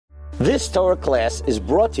This Torah class is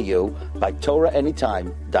brought to you by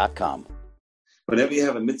TorahAnytime.com. Whenever you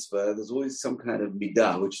have a mitzvah, there's always some kind of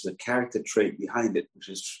midah, which is a character trait behind it, which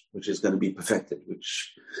is going to be perfected.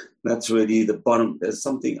 That's really the bottom. There's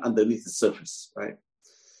something underneath the surface, right?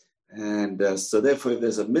 And so therefore, if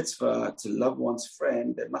there's a mitzvah to love one's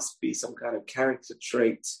friend, there must be some kind of character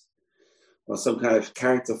trait or some kind of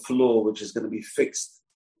character flaw which is going to be fixed,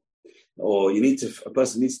 or a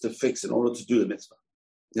person needs to fix in order to do the mitzvah.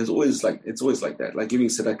 It's always like that, like giving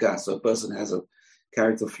tzedakah. So a person has a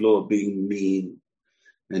character flaw of being mean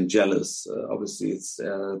and jealous. Obviously, it's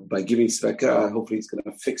by giving tzedakah, hopefully it's going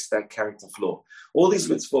to fix that character flaw. All these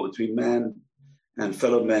mitzvot between man and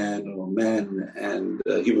fellow man, or man and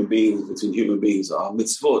human beings, between human beings, are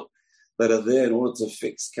mitzvot that are there in order to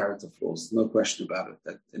fix character flaws. No question about it,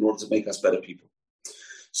 that in order to make us better people.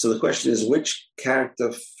 So the question is, which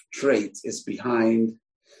character trait is behind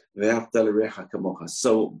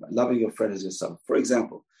so loving your friend as yourself? For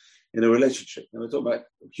example, in a relationship, and we're talking about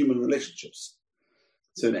human relationships.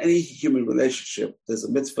 So in any human relationship, there's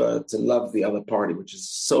a mitzvah to love the other party, which is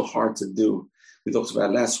so hard to do. We talked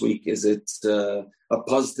about last week, is it a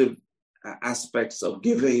positive aspects of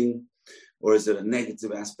giving, or is it a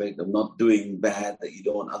negative aspect of not doing bad, that you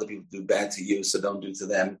don't want other people to do bad to you, so don't do to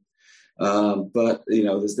them? But,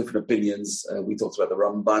 there's different opinions. We talked about the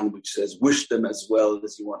Ramban, which says, wish them as well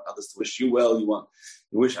as you want others to wish you well. You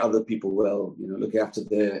wish other people well, look after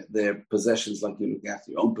their possessions like you look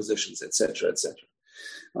after your own possessions, etc., etc.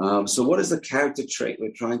 So what is the character trait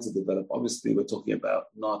we're trying to develop? Obviously, we're talking about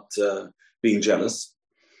not being jealous.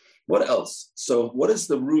 What else? So what is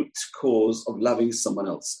the root cause of loving someone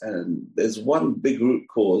else? And there's one big root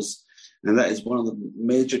cause, and that is one of the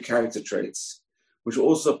major character traits, which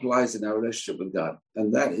also applies in our relationship with God.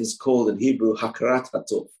 And that is called in Hebrew, hakarat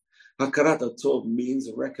hatov. Hakarat hatov means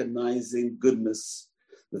recognizing goodness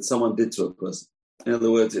that someone did to a person. In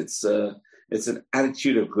other words, it's an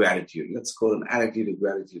attitude of gratitude. Let's call it an attitude of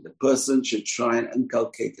gratitude. The person should try and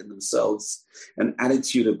inculcate in themselves an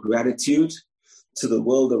attitude of gratitude to the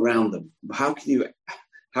world around them. How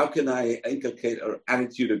can I inculcate an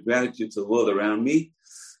attitude of gratitude to the world around me?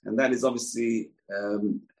 And that is obviously...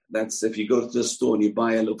 that's if you go to the store and you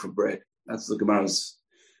buy a loaf of bread. That's the Gemara's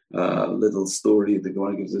little story. The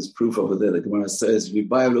Gemara gives us proof over there. The Gemara says, if you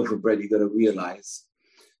buy a loaf of bread, you got to realize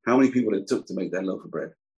how many people it took to make that loaf of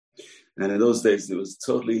bread. And in those days, it was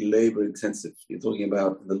totally labor intensive. You're talking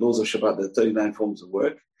about the laws of Shabbat, the 39 forms of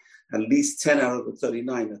work. At least 10 out of the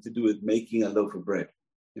 39 have to do with making a loaf of bread.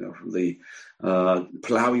 From the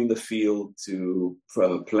plowing the field to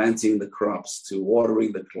planting the crops to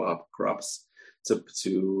watering the crops,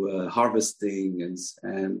 to harvesting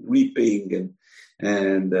and reaping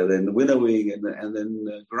and then winnowing and then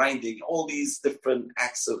grinding. All these different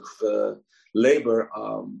acts of labor.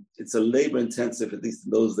 It's a labor intensive, at least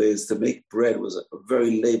in those days. To make bread was a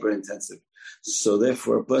very labor intensive. So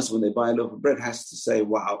therefore, a person, when they buy a loaf of bread, has to say,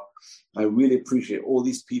 wow, I really appreciate all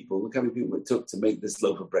these people. Look how many people it took to make this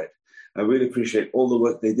loaf of bread. I really appreciate all the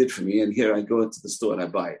work they did for me. And here I go into the store and I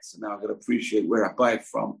buy it. So now I'm going to appreciate where I buy it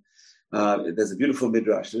from. There's a beautiful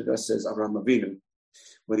midrash. The midrash says Avraham Avinu,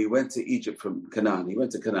 when he went to Egypt from Canaan, he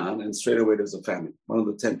went to Canaan and straight away there was a famine, one of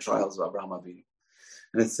the 10 trials of Avraham Avinu.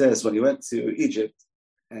 And it says when he went to Egypt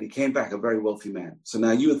and he came back a very wealthy man. So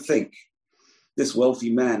now you would think this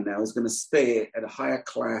wealthy man now is going to stay at a higher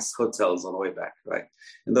class hotels on the way back, right?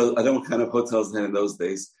 And those, I don't know what kind of hotels they had in those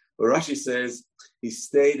days, but Rashi says he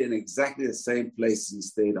stayed in exactly the same place he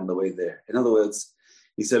stayed on the way there. In other words,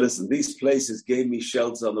 he said, listen, these places gave me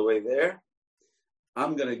shelter on the way there.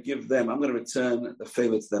 I'm going to return the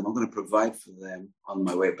favor to them. I'm going to provide for them on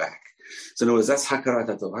my way back. So in other words, that's hakarat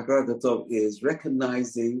hatov. Hakarat hatov is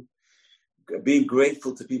recognizing, being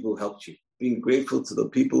grateful to people who helped you, being grateful to the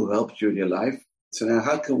people who helped you in your life. So now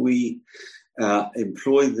how can we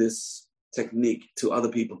employ this technique to other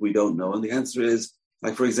people we don't know? And the answer is,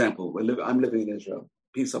 like, for example, I'm living in Israel.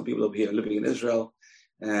 Some people over here are living in Israel.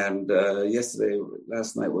 And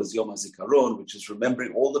last night was Yom HaZikaron, which is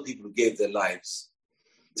remembering all the people who gave their lives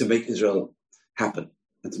to make Israel happen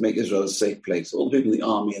and to make Israel a safe place. All the people in the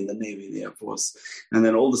army and the navy and the air force. And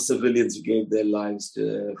then all the civilians who gave their lives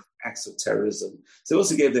to acts of terrorism. So they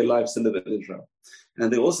also gave their lives to live in Israel.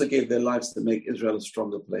 And they also gave their lives to make Israel a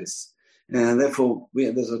stronger place. And therefore,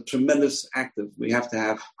 there's a tremendous act of, we have to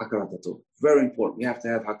have hakarat hatov. Very important. We have to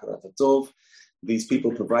have hakarat hatov. These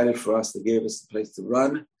people provided for us. They gave us a place to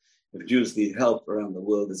run. If Jews need help around the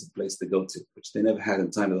world, there's a place to go to, which they never had in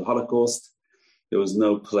the time of the Holocaust. There was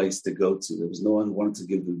no place to go to. There was no one who wanted to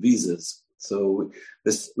give them visas. So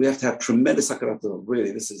we have to have tremendous hakarat hatov.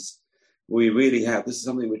 Really, this is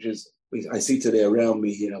something which is I see today around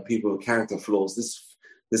me, people with character flaws.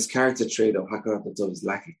 This character trait of Hakarat Hatov is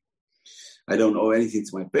lacking. I don't owe anything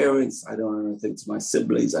to my parents. I don't owe anything to my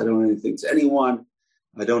siblings. I don't owe anything to anyone.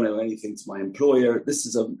 I don't owe anything to my employer. This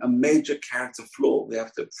is a major character flaw. We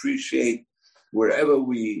have to appreciate wherever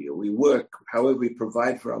we work, however we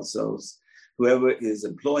provide for ourselves, whoever is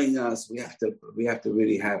employing us, we have to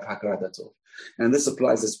really have Hakarat Hatov. And this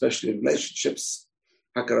applies especially in relationships.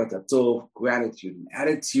 Hakarat Hatov, gratitude, an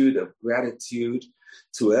attitude of gratitude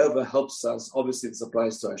to whoever helps us. Obviously, this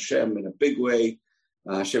applies to Hashem in a big way.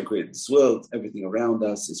 Hashem created this world. Everything around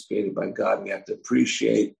us is created by God. We have to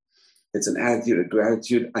appreciate. It's an attitude of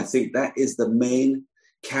gratitude. I think that is the main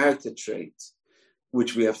character trait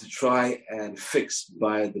which we have to try and fix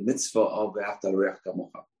by the mitzvah of Ve'ahavta l'reach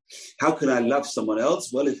kamocha. How can I love someone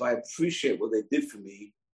else? Well, if I appreciate what they did for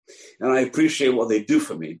me and I appreciate what they do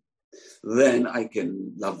for me, then I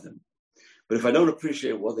can love them. But if I don't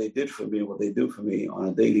appreciate what they did for me and what they do for me on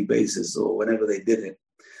a daily basis or whenever they did it,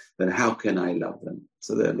 then how can I love them?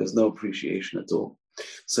 So there's no appreciation at all.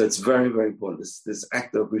 So it's very, very important. This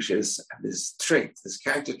act of appreciation, this trait, this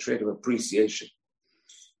character trait of appreciation,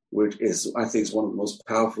 which is, I think, is one of the most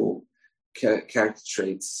powerful character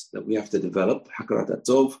traits that we have to develop, Hakarat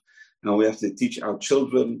Hatov, and we have to teach our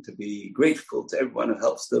children to be grateful to everyone who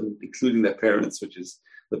helps them, including their parents, which is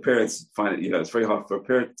the parents find it, it's very hard for a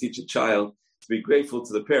parent to teach a child to be grateful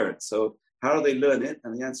to the parents. So how do they learn it?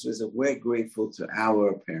 And the answer is that we're grateful to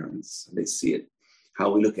our parents. And they see it, how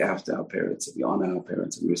we look after our parents, and we honor our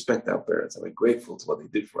parents, and we respect our parents, and we're grateful to what they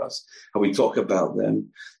did for us, how we talk about them,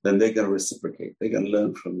 then they're going to reciprocate. They're going to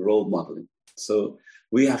learn from role modeling. So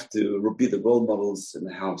we have to be the role models in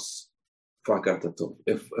the house for Hakarat Hatov.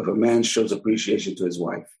 If a man shows appreciation to his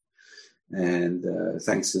wife and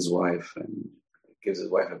thanks his wife and gives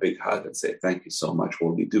his wife a big hug and say, thank you so much for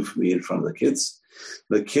what you do for me in front of the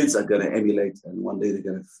kids are going to emulate, and one day they're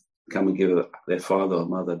going to come and give their father or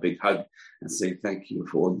mother a big hug and say, thank you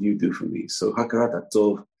for all you do for me. So Hakarat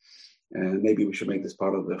Hatov, and maybe we should make this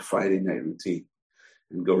part of the Friday night routine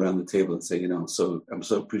and go around the table and say, I'm so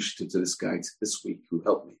appreciative to this guy this week who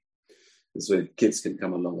helped me. This way kids can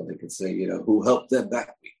come along and they can say, who helped them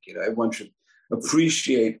that week. Everyone should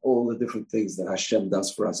appreciate all the different things that Hashem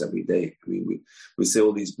does for us every day. I mean, we say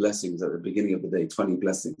all these blessings at the beginning of the day, 20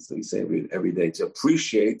 blessings that we say every day, to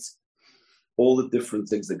appreciate all the different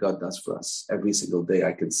things that God does for us every single day.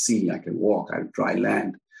 I can see, I can walk, I have dry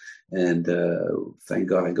land, and thank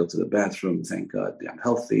God I go to the bathroom, thank God I'm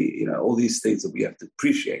healthy, all these things that we have to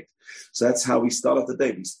appreciate. So that's how we start off the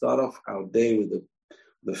day. We start off our day with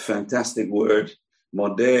the fantastic word,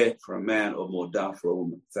 modeh for a man or modah for a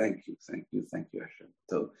woman. Thank you, Hashem.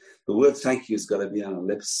 So the word thank you has got to be on our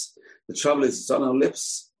lips. The trouble is it's on our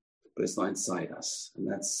lips, but it's not inside us. And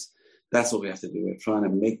that's what we have to do. We're trying to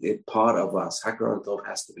make it part of us. Hakarat Hatov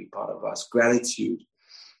has to be part of us. Gratitude,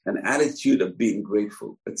 an attitude of being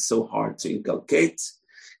grateful. It's so hard to inculcate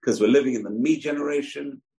because we're living in the me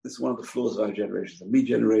generation. This is one of the flaws of our generation, the me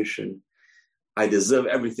generation. I deserve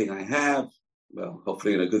everything I have. Well,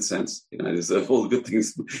 hopefully in a good sense. I deserve all the good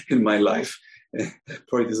things in my life.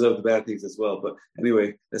 Probably deserve the bad things as well. But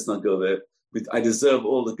anyway, let's not go there. I deserve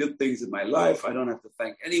all the good things in my life. I don't have to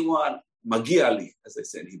thank anyone. Magia li, as they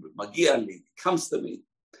say in Hebrew. Magia li. It comes to me.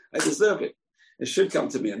 I deserve it. It should come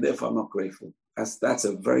to me, and therefore I'm not grateful. That's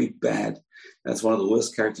a very bad, that's one of the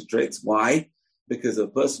worst character traits. Why? Because a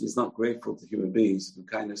person is not grateful to human beings and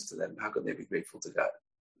kindness to them. How can they be grateful to God?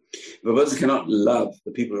 If a person cannot love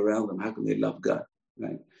the people around them, how can they love God?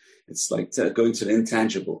 Right? It's like going to the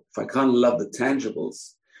intangible. If I can't love the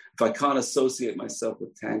tangibles, if I can't associate myself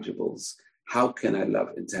with tangibles, how can I love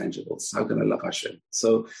intangibles? How can I love Hashem?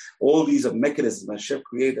 So all these are mechanisms. Hashem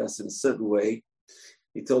created us in a certain way.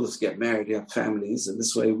 He told us to get married, to have families, and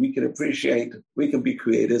this way we can be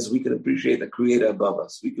creators, we can appreciate the creator above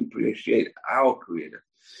us. We can appreciate our creator.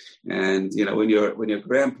 And, when you're a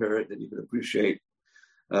grandparent, then you can appreciate.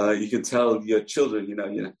 You can tell your children,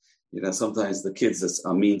 sometimes the kids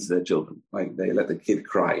are mean to their children, like they let the kid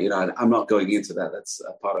cry. I'm not going into that. That's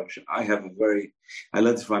a part of it. I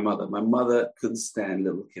learned it from my mother. My mother couldn't stand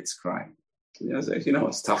little kids crying.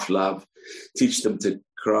 It's tough love. Teach them to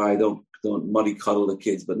cry. Don't mollycoddle the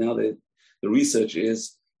kids. But now the research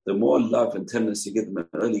is the more love and tenderness you give them at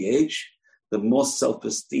an early age, the more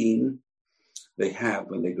self-esteem they have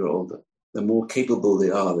when they grow older. The more capable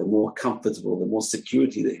they are, the more comfortable, the more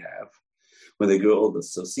security they have when they grow older.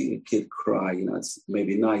 So seeing a kid cry, it's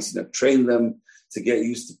maybe nice, train them to get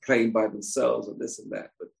used to playing by themselves and this and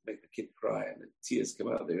that, but make the kid cry and the tears come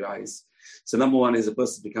out of their eyes. So number one is a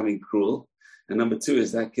person becoming cruel. And number two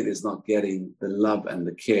is that kid is not getting the love and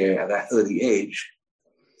the care at that early age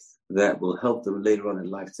that will help them later on in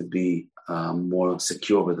life to be more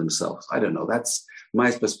secure with themselves. I don't know. That's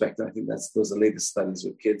my perspective. I think those are latest studies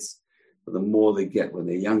with kids. But the more they get when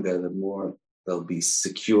they're younger, the more they'll be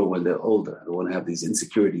secure when they're older. They won't have these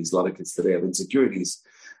insecurities. A lot of kids today have insecurities.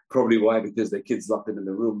 Probably why? Because their kids locked them in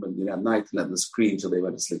the room and at night let them scream until they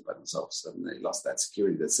went to sleep by themselves. And they lost that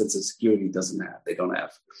security. That sense of security they don't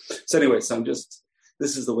have. So anyway,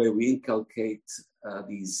 this is the way we inculcate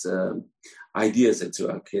these ideas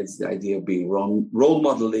into our kids. The idea of being role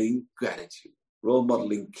modeling gratitude, role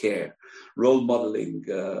modeling care, role modeling,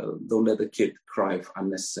 don't let the kid cry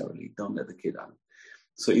unnecessarily. Don't let the kid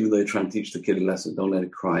So even though you're trying to teach the kid a lesson, don't let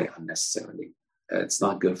it cry unnecessarily. It's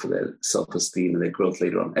not good for their self-esteem and their growth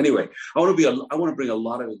later on. Anyway, I want to bring a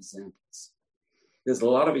lot of examples. There's a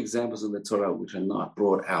lot of examples in the Torah which are not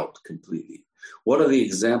brought out completely. What are the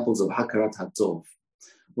examples of Hakarat HaTov?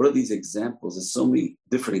 What are these examples? There's so many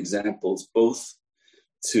different examples, both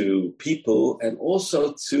to people and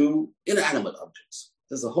also to inanimate objects.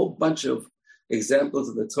 There's a whole bunch of examples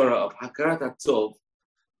in the Torah of Hakarat HaTov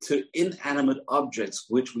to inanimate objects,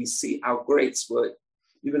 which we see our greats were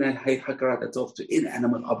even had Hakarat HaTov to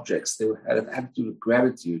inanimate objects. They had an attitude of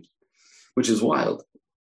gratitude, which is wild.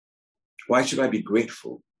 Why should I be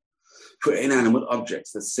grateful for inanimate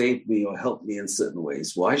objects that saved me or helped me in certain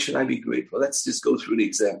ways? Why should I be grateful? Let's just go through the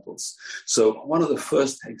examples. So one of the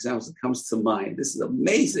first examples that comes to mind, this is an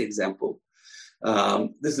amazing example.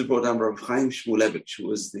 This is brought down by Chaim Shmulevich, who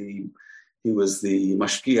was the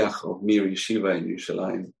mashgiach of Mir Yeshiva in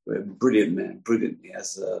Yerushalayim. A brilliant man, brilliant.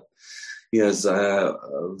 He has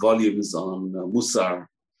volumes on Musar,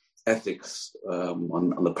 ethics,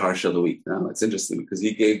 on the Parsha of the week. Now it's interesting because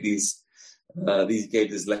he gave these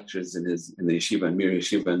lectures in the yeshiva, in Mir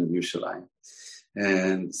Yeshiva in Yerushalayim,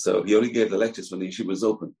 and so he only gave the lectures when the yeshiva was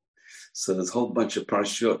open. So there's a whole bunch of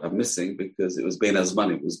parashot are missing because it was Bein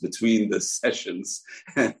Hazman. It was between the sessions,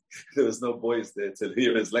 and there was no boys there to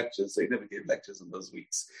hear his lectures, so he never gave lectures in those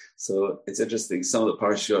weeks. So it's interesting. Some of the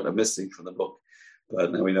parashot are missing from the book,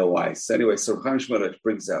 but now we know why. So anyway, so Chaim Shmulevich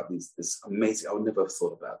brings out this amazing. I would never have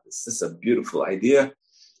thought about this. This is a beautiful idea.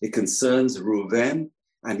 It concerns Reuven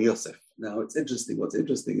and Yosef. Now it's interesting. What's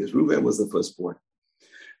interesting is Reuven was the firstborn.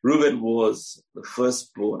 Reuven was the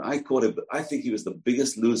firstborn. I think he was the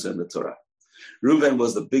biggest loser in the Torah. Reuven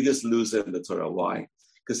was the biggest loser in the Torah. Why?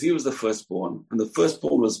 Because he was the firstborn, and the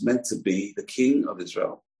firstborn was meant to be the king of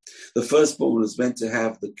Israel. The firstborn was meant to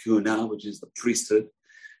have the kuna, which is the priesthood,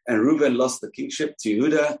 and Reuven lost the kingship to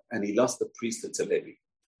Yehuda, and he lost the priesthood to Levi.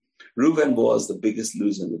 Reuven was the biggest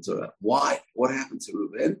loser in the Torah. Why? What happened to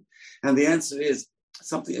Reuven? And the answer is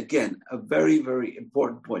something, again, a very, very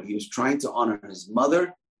important point. He was trying to honor his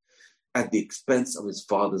mother at the expense of his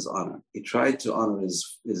father's honor. He tried to honor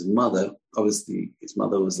his mother. Obviously, his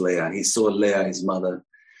mother was Leah. He saw Leah, his mother.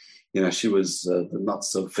 She was the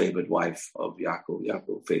not-so-favored wife of Yaakov.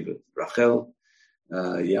 Yaakov favored Rachel.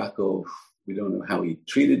 Yaakov, we don't know how he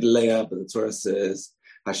treated Leah, but the Torah says,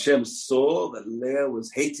 Hashem saw that Leah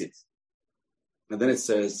was hated. And then it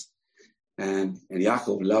says, and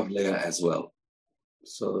Yaakov loved Leah as well.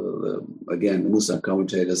 So again, the Musar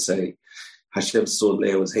commentators say, Hashem saw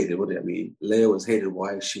Leah was hated. What did that mean? Leah was hated.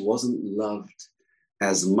 Why? She wasn't loved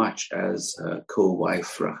as much as her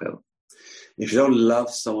co-wife Rachel. If you don't love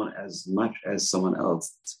someone as much as someone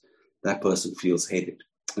else, that person feels hated.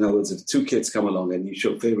 In other words, if two kids come along and you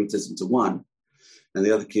show favoritism to one, and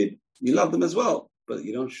the other kid, you love them as well, but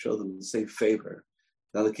you don't show them the same favor,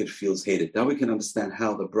 the other kid feels hated. Now we can understand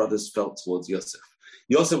how the brothers felt towards Yosef.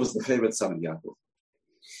 Yosef was the favorite son of Yaakov.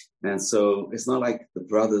 And so it's not like the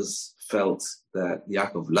brothers felt that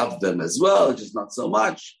Yaakov loved them as well, just not so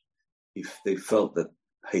much. If they felt that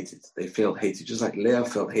hated, they felt hated. Just like Leah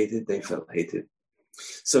felt hated, they felt hated.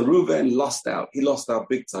 So Reuven lost out. He lost out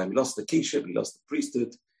big time. He lost the kingship, he lost the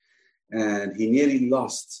priesthood, and he nearly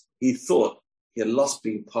lost. He thought he had lost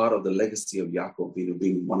being part of the legacy of Yaakov,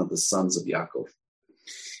 being one of the sons of Yaakov.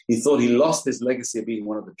 He thought he lost his legacy of being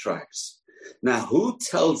one of the tribes. Now, who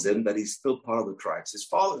tells him that he's still part of the tribes? His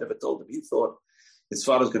father never told him. He thought his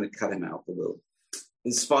father's going to cut him out the will.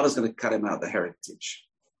 His father's going to cut him out the heritage.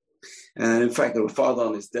 And in fact, the father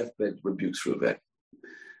on his deathbed rebukes Reuven.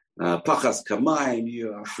 Pachas kamayim,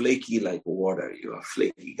 you are flaky like water. You are a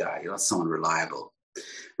flaky guy. You're not someone reliable.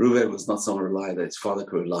 Reuven was not someone reliable that his father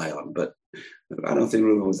could rely on. But I don't think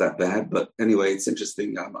Reuven was that bad. But anyway, it's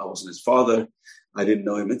interesting. I wasn't his father. I didn't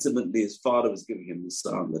know him intimately. His father was giving him the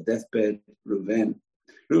son on the deathbed. Reuven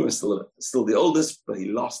was still the oldest, but he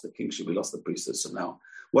lost the kingship. He lost the priesthood. So now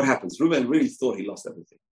what happens? Reuven really thought he lost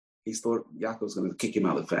everything. He thought Yaakov was going to kick him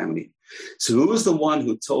out of the family. So who was the one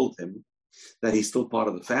who told him that he's still part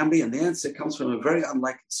of the family? And the answer comes from a very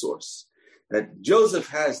unlikely source, that Joseph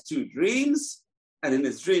has 2 dreams, and in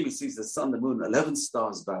his dream he sees the sun, the moon, 11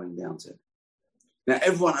 stars bowing down to him. Now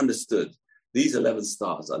everyone understood these 11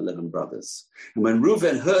 stars are 11 brothers. And when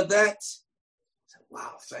Reuben heard that, he said,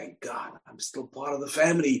 wow, thank God, I'm still part of the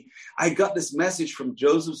family. I got this message from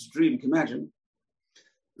Joseph's dream. Can you imagine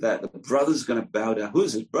that the brothers are going to bow down?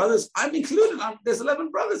 Who's his brothers? I'm included. There's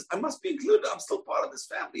 11 brothers. I must be included. I'm still part of this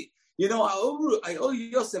family. You know, I owe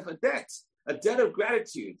Yosef a debt of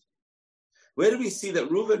gratitude. Where do we see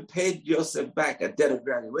that Reuben paid Joseph back a debt of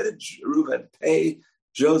gratitude? Where did Reuben pay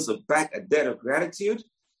Joseph back a debt of gratitude?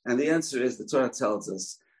 And the answer is, the Torah tells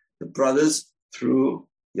us, the brothers threw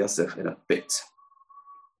Yosef in a pit.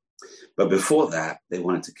 But before that, they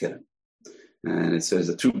wanted to kill him. And it says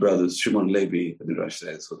the 2 brothers, Shimon and Levi, the Midrash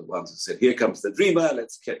says, were the ones who said, here comes the dreamer,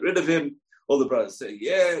 let's get rid of him. All the brothers say,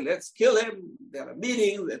 yeah, let's kill him. They had a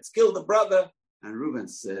meeting, let's kill the brother. And Reuben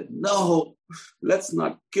said, no, let's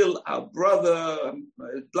not kill our brother.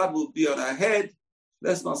 His blood will be on our head.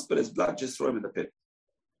 Let's not spill his blood, just throw him in the pit.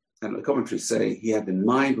 And the commentaries say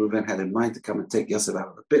Reuben had in mind to come and take Yosef out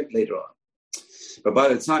of the pit later on. But by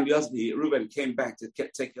the time Reuben came back to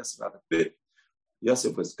take Yosef out of the pit,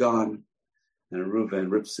 Yosef was gone, and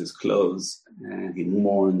Reuben rips his clothes and he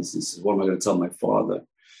mourns. He says, what am I going to tell my father?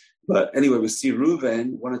 But anyway, we see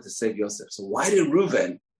Reuben wanted to save Yosef. So why did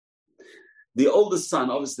Reuben, the oldest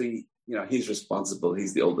son, obviously, you know, he's responsible.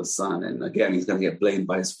 He's the oldest son. And again, he's going to get blamed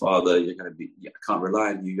by his father. I can't rely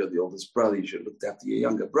on you. You're the oldest brother. You should look after your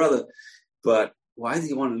younger brother. But why does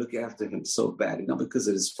he want to look after him so badly? Not because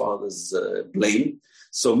of his father's blame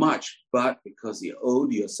so much, but because he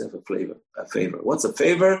owed Yosef a favor. What's a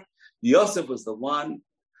favor? Yosef was the one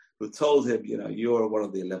who told him, you know, you're one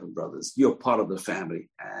of the 11 brothers. You're part of the family.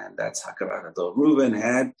 And that's Hakarat HaTov. Reuben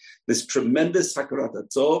had this tremendous Hakarat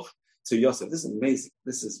HaTov to Yosef. This is amazing.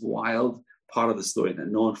 This is wild part of the story that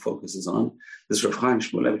no one focuses on. This Rav Chaim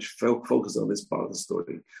Shmulevich focuses on this part of the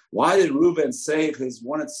story. Why did Reuben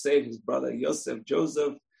wanted to save his brother Joseph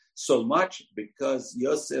so much? Because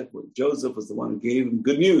Joseph was the one who gave him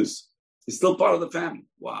good news. He's still part of the family.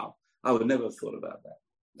 Wow. I would never have thought about that.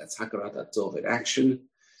 That's Hakarat HaTov in action,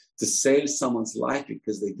 to save someone's life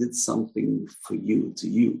because they did something for you, to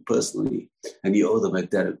you personally, and you owe them a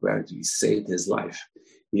debt of gratitude. You saved his life.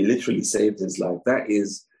 He literally saved his life. That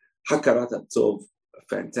is Hakarat HaTov,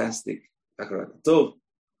 fantastic Hakarat HaTov.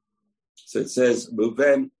 So it says,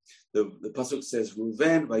 Reuven, the pasuk says,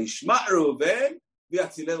 Reuven, Vayishma Reuven,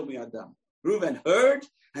 v'yatzileu mi'adam. Reuven heard,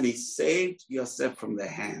 and he saved Yosef from their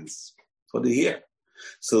hands. What did he hear?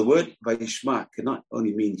 So the word Vayishma cannot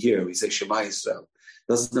only mean here. We say Shema Yisrael.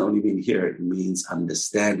 Doesn't only mean here, it means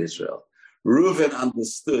understand Israel. Reuven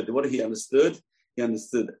understood. What did he understood? He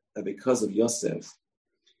understood that because of Yosef,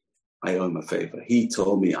 I owe him a favor. He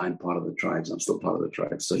told me I'm part of the tribes. I'm still part of the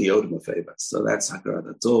tribes. So he owed him a favor. So that's Hakarat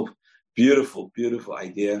HaTov. Beautiful, beautiful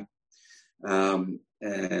idea. Now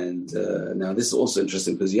this is also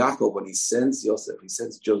interesting because Yaakov, when he sends Joseph,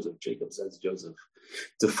 Jacob sends Joseph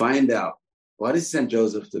to find out. Why did he send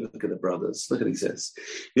Joseph to look at the brothers? Look what he says.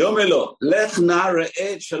 Yomelo, lech na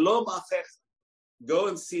re'ed shalom achech. Go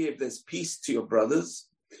and see if there's peace to your brothers.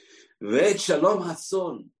 Ve'ed shalom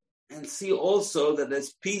hason. And see also that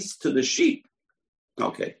there's peace to the sheep.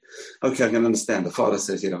 Okay, I can understand. The father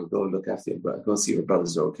says, go and look after your brother. Go and see if your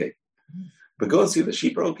brothers are okay. But go and see if the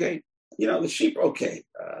sheep are okay. The sheep are okay.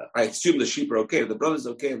 I assume the sheep are okay. If the brother's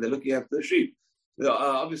okay, and they're looking after the sheep.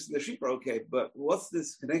 Obviously, the sheep are okay. But what's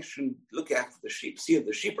this connection? Look after the sheep. See if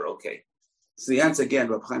the sheep are okay. So the answer again,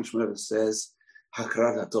 Rav Chaim Shmulevich says,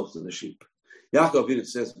 Hakarat HaTov to the sheep. Yaakov Avinu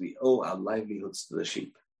says, we owe our livelihoods to the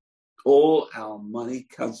sheep. All our money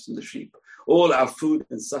comes from the sheep. All our food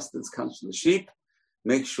and sustenance comes from the sheep.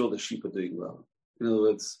 Make sure the sheep are doing well. In other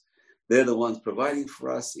words, they're the ones providing for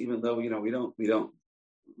us, even though, we don't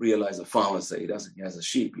realize a farmer say he has a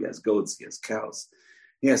sheep, he has goats, he has cows.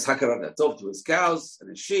 He has Hakarat HaTov to his cows and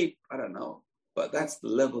his sheep. I don't know. But that's the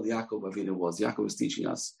level Yaakov Avinu was. Yaakov was teaching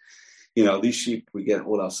us, these sheep, we get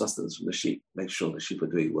all our sustenance from the sheep. Make sure the sheep are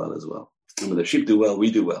doing well as well. And when the sheep do well, we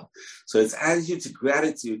do well. So it's attitude to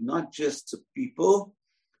gratitude, not just to people,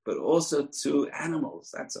 but also to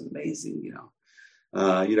animals. That's amazing,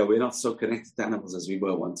 we're not so connected to animals as we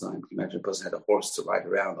were one time. Can you imagine a person had a horse to ride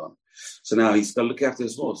around on? So now he's got to look after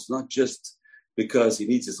his horse, not just because he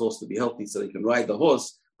needs his horse to be healthy so he can ride the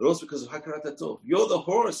horse, but also because of Hakarat HaTov. You're the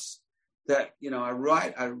horse that, I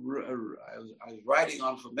was riding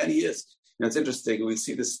on for many years. It's interesting. We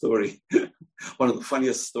see this story, one of the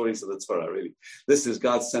funniest stories of the Torah, really. This is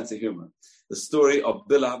God's sense of humor. The story of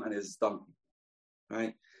Bilam and his donkey,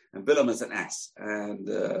 right? And Bilam is an ass. And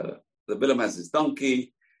the Bilam has his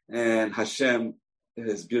donkey, and Hashem,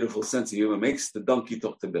 his beautiful sense of humor, makes the donkey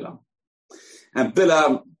talk to Bilam. And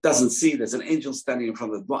Bilam doesn't see there's an angel standing in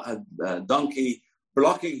front of the donkey,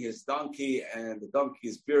 blocking his donkey, and the donkey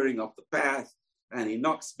is veering off the path, and he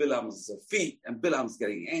knocks Bilam's feet, and Bilam's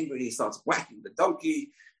getting angry. He starts whacking the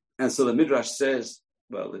donkey. And so the Midrash says,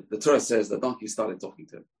 the Torah says the donkey started talking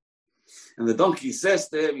to him. And the donkey says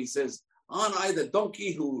to him, he says, aren't I the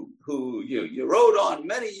donkey who you rode on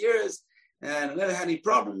many years and never had any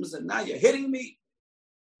problems, and now you're hitting me?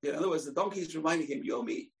 In other words, the donkey is reminding him, you owe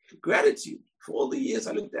me gratitude for all the years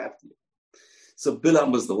I looked after you. So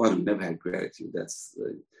Bilam was the one who never had gratitude. That's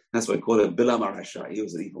why I call it Bilam Arasha. He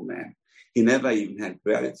was an evil man. He never even had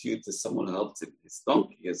gratitude to someone who helped him. His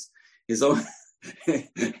donkey, his own.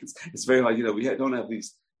 It's very hard. We don't have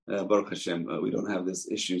these, Baruch Hashem, we don't have these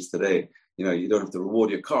issues today. You don't have to reward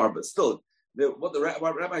your car, but still, what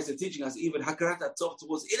rabbis are teaching us, even hakarat tov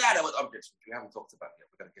towards inanimate objects, which we haven't talked about yet,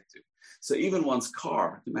 we're going to get to. So even one's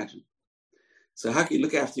car, imagine. So how can you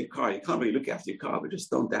look after your car? You can't really look after your car, but just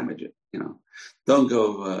don't damage it.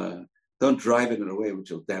 Don't drive it in a way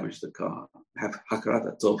which will damage the car. Have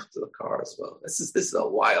hakarat tov to the car as well. This is a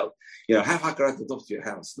wild, have hakarat tov to your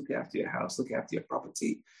house. Look after your house. Look after your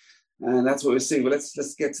property. And that's what we're seeing. Well,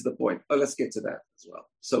 let's get to the point. Let's get to that as well.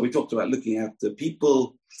 So we talked about looking after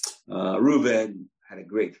people. Reuben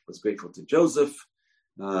was grateful to Joseph.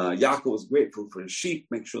 Yaakov was grateful for his sheep.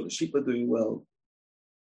 Make sure the sheep are doing well.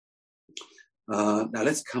 Now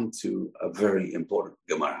let's come to a very important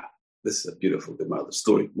Gemara. This is a beautiful Gemara. The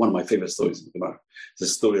story, one of my favorite stories in the Gemara, is the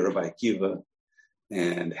story of Rabbi Akiva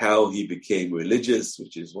and how he became religious,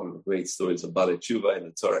 which is one of the great stories of Baalei Tshuva in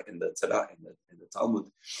the Torah, in the Talmud.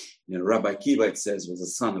 Rabbi Akiva, it says, was the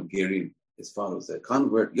son of Gerim. His father was a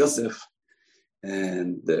convert, Yosef,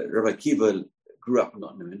 and Rabbi Akiva grew up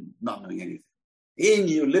not knowing anything. He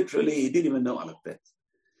knew literally, he didn't even know Aleph Bet.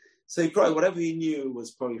 So whatever he knew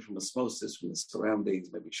was probably from osmosis, from the surroundings,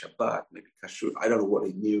 maybe Shabbat, maybe Kashrut. I don't know what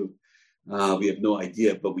he knew. We have no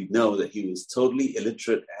idea, but we know that he was totally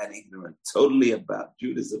illiterate and ignorant, totally about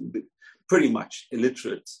Judaism, pretty much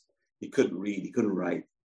illiterate. He couldn't read, he couldn't write.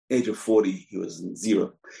 Age of 40, he was in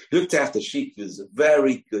zero. He looked after sheep. He was a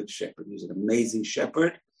very good shepherd. He was an amazing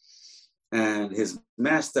shepherd. And his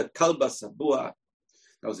master, Kalba Sabua,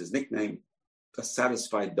 that was his nickname, a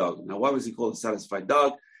satisfied dog. Now, why was he called a satisfied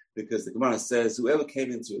dog? Because the Gemara says whoever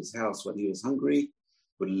came into his house when he was hungry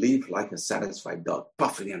would leave like a satisfied dog,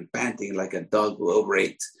 puffing and panting like a dog who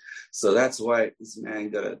overate. So that's why this man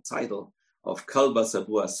got a title of Kalba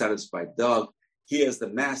Sabua, satisfied dog. He is the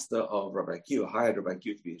master of Rabbi Akiva, hired Rabbi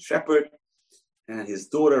Akiva to be a shepherd, and his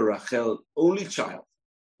daughter Rachel, only child.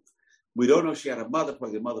 We don't know if she had a mother,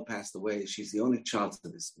 probably the mother passed away. She's the only child to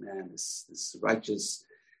this man, this righteous,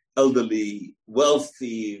 elderly,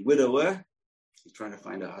 wealthy widower. He's trying to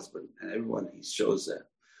find a husband, and everyone he shows her.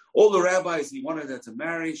 All the rabbis he wanted her to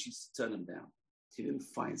marry, she turned him down. She didn't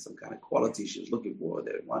find some kind of quality she was looking for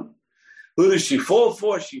there. One. Who does she fall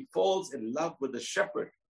for? She falls in love with the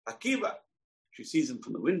shepherd, Akiva. She sees him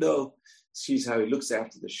from the window, sees how he looks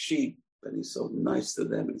after the sheep, and he's so nice to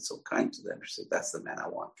them and he's so kind to them. She said, that's the man I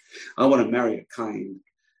want. I want to marry a kind,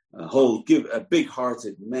 a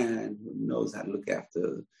big-hearted man who knows how to look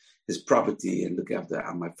after his property and look after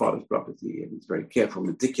my father's property, and he's very careful,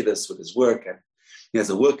 meticulous with his work, and he has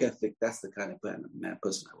a work ethic. That's the kind of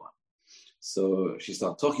person I want. So she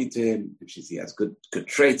starts talking to him, and he has good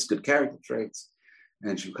traits, good character traits,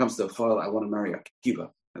 and she comes to her father, I want to marry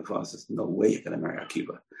Akiva. And father says, no way you're going to marry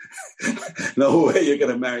Akiva. No way you're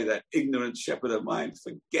going to marry that ignorant shepherd of mine.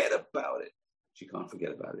 Forget about it. She can't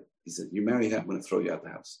forget about it. He said, you marry her, I'm going to throw you out the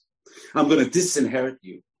house. I'm going to disinherit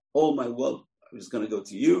you. All my wealth is going to go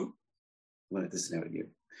to you. I'm going to disinherit you.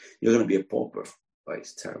 You're going to be a pauper. Oh,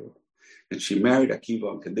 it's terrible. And she married Akiva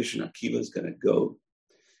on condition Akiva is going to go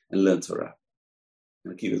and learn Torah.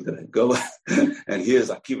 And Akiva is going to go. And here's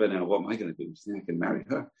Akiva now. What am I going to do? I can marry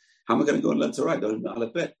her. How am I going to go and learn Torah? I don't know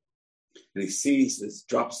Aleph Bet. And he sees these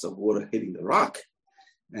drops of water hitting the rock.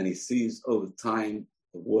 And he sees over time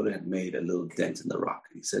the water had made a little dent in the rock.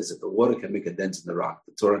 And he says, if the water can make a dent in the rock,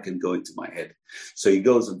 the Torah can go into my head. So he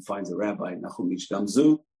goes and finds a rabbi, Nachum Ish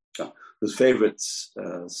Gamzu, whose favorite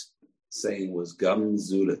saying was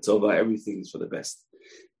Gamzu Letova, everything is for the best.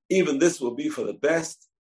 Even this will be for the best.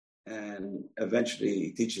 And eventually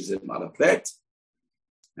he teaches him Aleph Bet.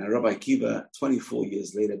 And Rabbi Akiva, 24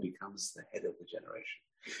 years later, becomes the head of the generation,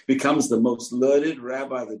 becomes the most learned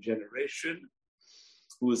rabbi of the generation,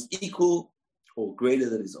 who is equal or greater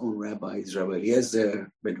than his own rabbis, Rabbi Eliezer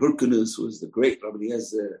ben Hyrcanus, who is the great Rabbi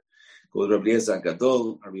Eliezer, called Rabbi Eliezer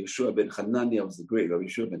Gadol. Rabbi Yeshua ben Hanania was the great Rabbi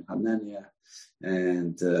Yeshua ben Hanania,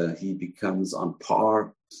 and he becomes on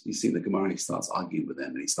par. You see the Gemara, he starts arguing with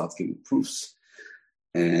them, and he starts giving proofs.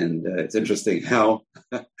 And it's interesting how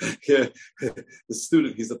the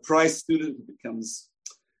student, he's a prize student who becomes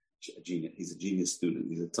a genius. He's a genius student.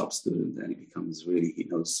 He's a top student, and he becomes really, he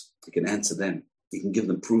knows, he can answer them. He can give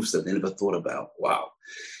them proofs that they never thought about. Wow.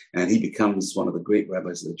 And he becomes one of the great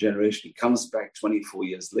rabbis of the generation. He comes back 24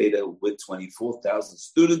 years later with 24,000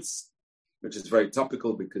 students, which is very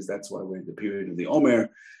topical because that's why we're in the period of the Omer.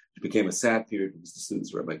 It became a sad period because the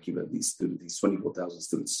students of Rabbi Akiva, these 24,000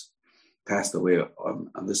 students, passed away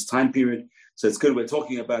on this time period. So it's good we're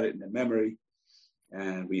talking about it in their memory.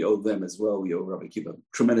 And we owe them as well. We owe Rabbi Akiva a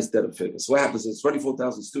tremendous debt of favor. So what happens is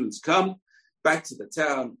 24,000 students come back to the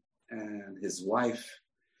town, and his wife,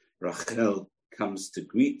 Rachel, comes to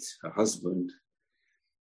greet her husband.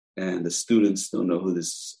 And the students don't know who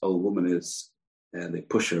this old woman is, and they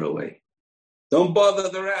push her away. Don't bother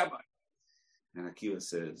the rabbi. And Akiva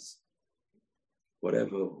says,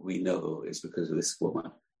 whatever we know is because of this woman.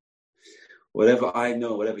 Whatever I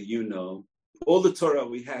know, whatever you know, all the Torah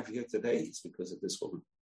we have here today is because of this woman.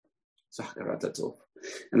 It's Hakarat HaTov.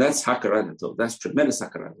 And that's Hakarat HaTov. That's tremendous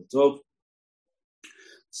Hakarat HaTov.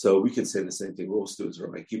 So we can say the same thing. We're all students of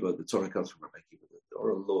Rabbi Akiva. The Torah comes from Rabbi Akiva. The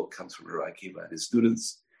oral law comes from Rabbi Akiva and his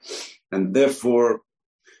students. And therefore,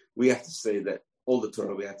 we have to say that all the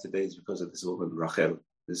Torah we have today is because of this woman, Rachel,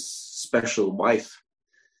 this special wife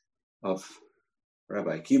of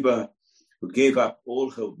Rabbi Akiva, who gave up all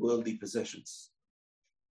her worldly possessions.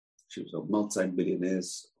 She was a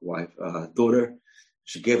multi-millionaire's wife, daughter.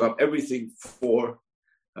 She gave up everything for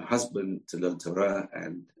her husband to learn Torah,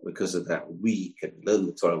 and because of that, we can learn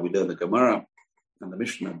the Torah. We learn the Gemara and the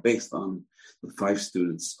Mishnah based on the 5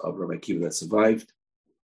 students of Rabbi Akiva that survived.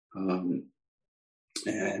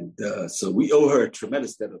 So we owe her a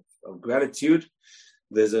tremendous debt of gratitude.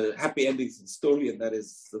 There's a happy ending to the story, and that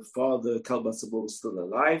is the father, Kalba Sabur, is still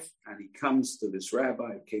alive, and he comes to this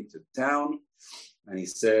rabbi who came to town, and he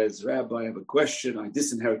says, Rabbi, I have a question. I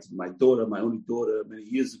disinherited my daughter, my only daughter, many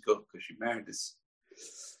years ago because she married this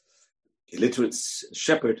illiterate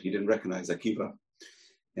shepherd. He didn't recognize Akiva.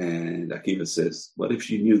 And Akiva says, what if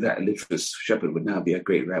you knew that illiterate shepherd would now be a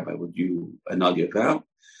great rabbi? Would you annul your vow? He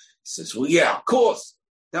says, well, yeah, of course.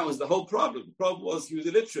 That was the whole problem. The problem was he was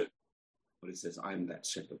illiterate. But he says, I'm that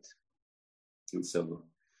shepherd. And so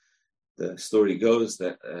the story goes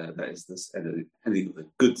that that is this ending, the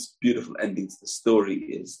good, beautiful ending to the story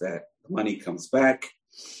is that the money comes back.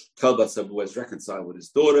 Kalba Sabu has reconciled with his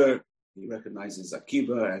daughter. He recognizes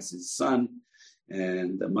Akiva as his son.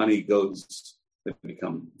 And the money goes, they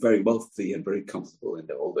become very wealthy and very comfortable in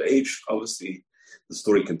their older age. Obviously, the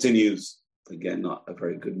story continues. Again, not a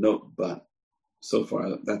very good note, but so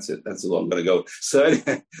far, that's it. That's all I'm going to go. So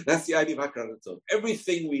that's the idea of Hakarat HaTov.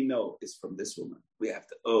 Everything we know is from this woman. We have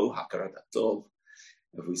to owe Hakarat HaTov.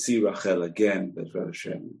 If we see Rachel again,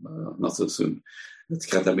 not so soon,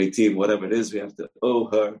 whatever it is, we have to owe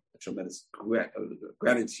her a tremendous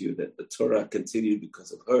gratitude that the Torah continued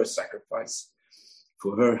because of her sacrifice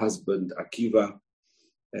for her husband, Akiva,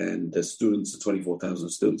 and the students, the 24,000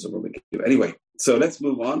 students of Rabbi Akiva. Anyway, so let's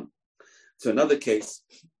move on to another case.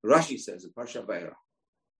 Rashi says in Parsha Vayera,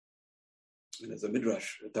 and there's a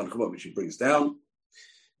midrash, Tanchuma, which he brings down,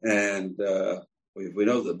 and we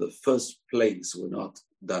know that the first plagues were not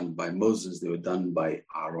done by Moses; they were done by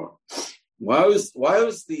Aaron. Why was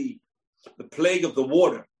the plague of the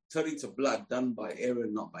water turning to blood done by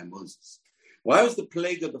Aaron, not by Moses? Why was the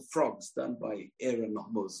plague of the frogs done by Aaron,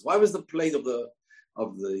 not Moses? Why was the plague of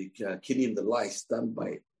the kidney, the lice, done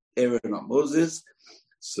by Aaron, not Moses?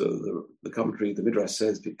 So the commentary, the Midrash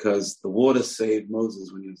says, because the water saved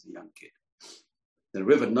Moses when he was a young kid. The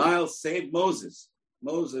river Nile saved Moses.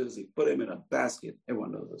 Moses, he put him in a basket.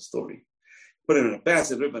 Everyone knows the story. Put him in a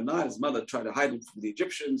basket, river Nile. His mother tried to hide him from the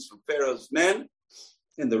Egyptians, from Pharaoh's men.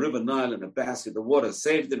 In the river Nile, in a basket, the water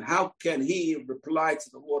saved him. How can he reply to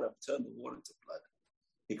the water, turn the water into blood?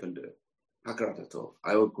 He couldn't do it. Hakarat HaTov.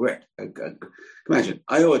 I owe regret. Imagine,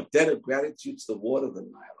 I owe a debt of gratitude to the water of the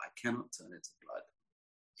Nile. I cannot turn it to blood.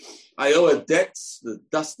 I owe a debt to the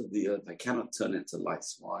dust of the earth. I cannot turn it to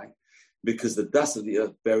lice. Why? Because the dust of the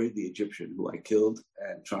earth buried the Egyptian who I killed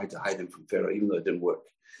and tried to hide him from Pharaoh, even though it didn't work.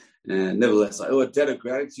 And nevertheless, I owe a debt of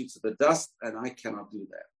gratitude to the dust, and I cannot do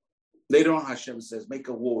that. Later on, Hashem says, make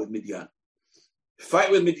a war with Midian. Fight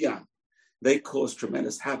with Midian. They caused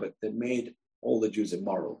tremendous havoc. They made all the Jews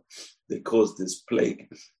immoral. They caused this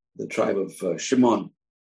plague. The tribe of Shimon,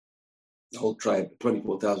 the whole tribe,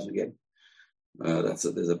 24,000 again.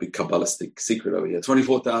 There's a big Kabbalistic secret over here.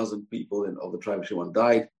 24,000 people of the tribe of Shimon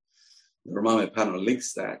died. The Ramah Pano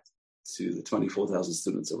links that to the 24,000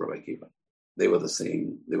 students of Rabbi Akiva. They were the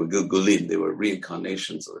same. They were Gilgulim. They were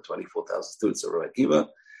reincarnations of the 24,000 students of Rabbi Akiva,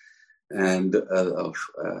 and of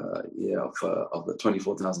the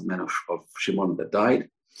 24,000 men of Shimon that died.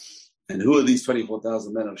 And who are these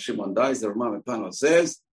 24,000 men of Shimon dies? The Ramah Pano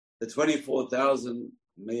says the 24,000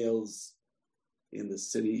 males in the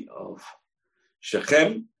city of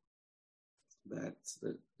Shechem that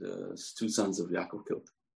the two sons of Yaakov killed.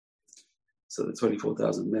 So the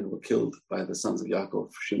 24,000 men were killed by the sons of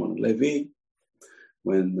Yaakov, Shimon and Levi.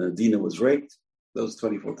 When Dinah was raped, those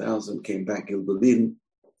 24,000 came back Gilgulim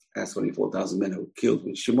as 24,000 men who were killed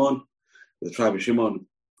with Shimon, the tribe of Shimon,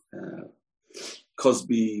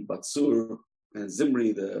 Cosbi, Batsur, and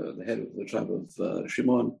Zimri, the head of the tribe of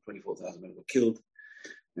Shimon. 24,000 men were killed.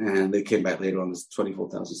 And they came back later on as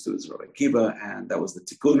 24,000 students of Rabbi Akiva, and that was the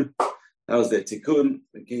tikkun. That was their tikkun.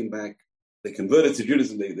 They came back. They converted to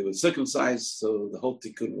Judaism. They were circumcised, so the whole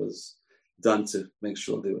tikkun was done to make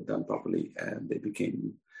sure they were done properly, and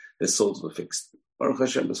their souls were fixed. Baruch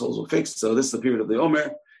Hashem, the souls were fixed. So this is the period of the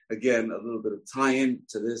Omer. Again, a little bit of tie-in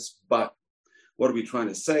to this, but what are we trying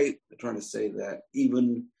to say? We're trying to say that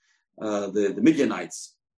even the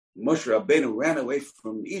Midianites, Moshe Rabbeinu ran away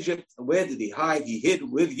from Egypt. Where did he hide? He hid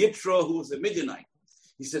with Yitro, who was a Midianite.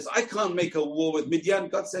 He says, I can't make a war with Midian.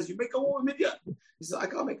 God says, you make a war with Midian. He says, I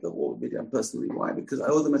can't make the war with Midian personally. Why? Because I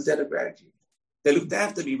owe them a debt of gratitude. They looked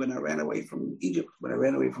after me when I ran away from Egypt, when I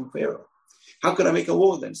ran away from Pharaoh. How could I make a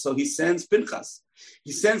war with them? So he sends Pinchas.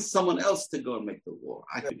 He sends someone else to go and make the war.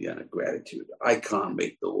 I could be on a gratitude. I can't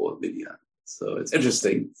make the war with Midian. So it's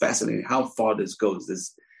interesting, fascinating how far this goes,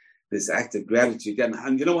 this act of gratitude.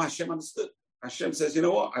 And you know what Hashem understood? Hashem says, you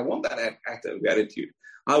know what? I want that act of gratitude.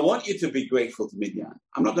 I want you to be grateful to Midian.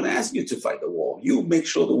 I'm not going to ask you to fight the war. You make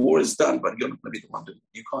sure the war is done, but you're not going to be the one to do it.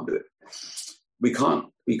 You can't do it. We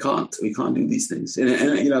can't do these things. And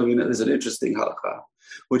there's an interesting halakha,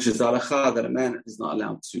 which is the halakha that a man is not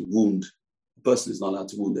allowed to wound. A person is not allowed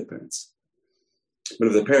to wound their parents. But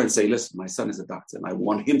if the parents say, listen, my son is a doctor and I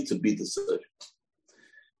want him to be the surgeon.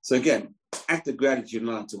 So again, act of gratitude, you're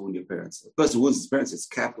not allowed to wound your parents. If a person wounds his parents, it's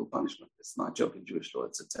capital punishment. It's not a joke in Jewish law.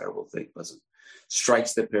 It's a terrible thing. A person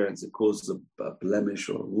strikes their parents, it causes a blemish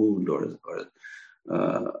or a wound or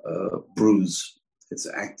a bruise. It's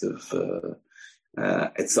an act of,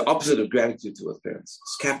 it's the opposite of gratitude towards parents.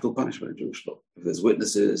 It's capital punishment in Jewish law. If there's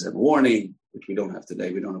witnesses and warning, which we don't have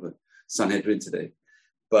today, we don't have a Sanhedrin today.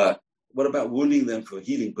 But what about wounding them for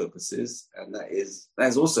healing purposes? And that is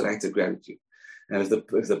also an act of gratitude. And if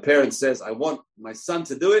the parent says, I want my son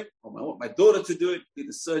to do it, or I want my daughter to do it, be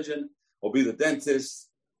the surgeon or be the dentist,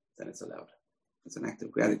 then it's allowed. It's an act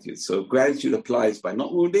of gratitude. So gratitude applies by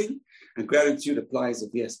not wounding, and gratitude applies if,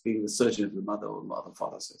 yes, being the surgeon of the mother or the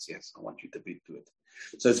father says, yes, I want you to do it.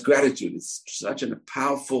 So it's gratitude. It's such a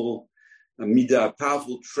powerful midah,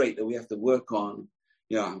 powerful trait that we have to work on.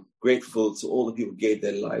 I'm grateful to all the people who gave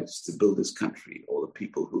their lives to build this country, all the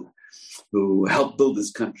people who helped build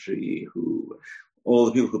this country, all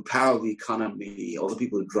the people who power the economy, all the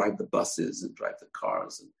people who drive the buses and drive the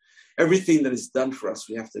cars, and everything that is done for us,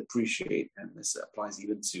 we have to appreciate. And this applies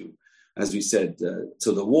even to, as we said,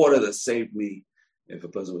 to the water that saved me. If a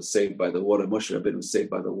person was saved by the water, Moshe Rabbeinu was saved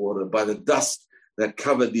by the water, by the dust that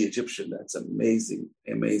covered the Egyptian. That's amazing,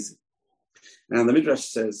 amazing. And the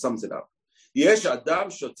Midrash sums it up. The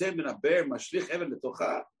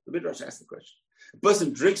Midrash asks the question. A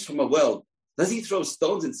person drinks from a well. Does he throw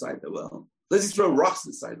stones inside the well? Does he throw rocks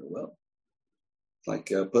inside the well?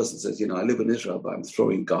 Like a person says, I live in Israel, but I'm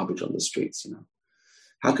throwing garbage on the streets,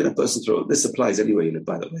 How can a person throw? This applies anywhere you live,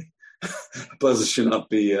 by the way. A person should not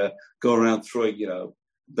be go around throwing,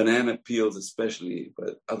 banana peels especially,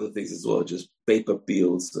 but other things as well, just paper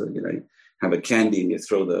peels. Have a candy and you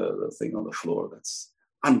throw the thing on the floor. That's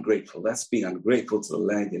ungrateful. That's being ungrateful to the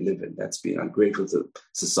land you live in. That's being ungrateful to the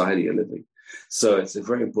society you're living. So it's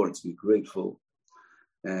very important to be grateful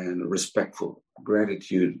and respectful.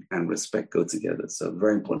 Gratitude and respect go together. So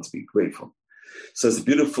very important to be grateful. So it's a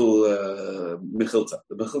beautiful Mechilta.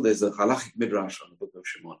 The Mechilta is a halachic midrash on the book of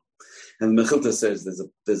Shimon. And the Mechilta says,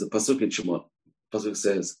 there's a pasuk in Shimon. The pasuk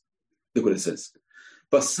says, look what it says.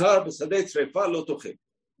 Basar b'sadei trefa lo tochim.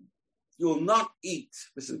 You will not eat,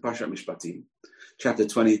 this is Parshat Mishpatim, chapter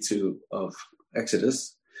 22 of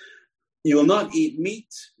Exodus. You will not eat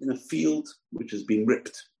meat in a field which has been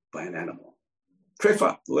ripped by an animal.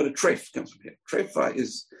 Trefa, the word of treif comes from here. Trefa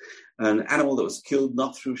is an animal that was killed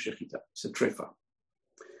not through shechita. It's a trefa.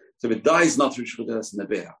 So if it dies not through shechita, that's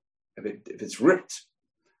nevera. If it's ripped,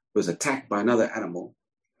 it was attacked by another animal,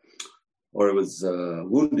 or it was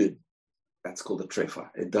wounded, that's called a trefa.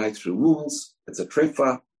 It died through wounds. It's a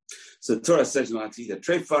trefa. So the Torah says, to eat a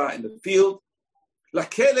trefa in the field,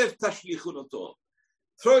 lakelev tashlichun oto.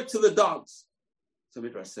 Throw it to the dogs. So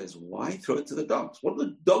Midrash says, why throw it to the dogs? What do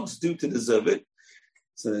the dogs do to deserve it?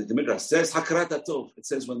 So the Midrash says, hakarat hatov. It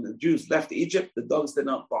says when the Jews left Egypt, the dogs did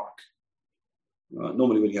not bark.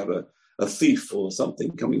 Normally when you have a thief or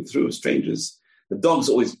something coming through, strangers, the dogs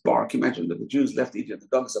always bark. Imagine that the Jews left Egypt,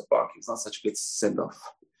 the dogs are barking. It's not such a good send-off.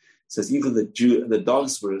 It says even the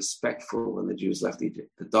dogs were respectful when the Jews left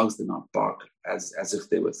Egypt. The dogs did not bark as if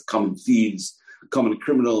they were common thieves, common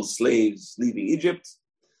criminals, slaves leaving Egypt.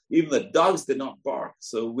 Even the dogs did not bark.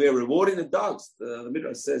 So we're rewarding the dogs. The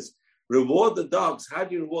Midrash says, reward the dogs. How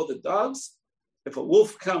do you reward the dogs? If a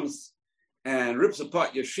wolf comes and rips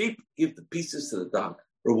apart your sheep, give the pieces to the dog.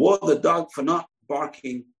 Reward the dog for not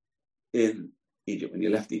barking in Egypt, when you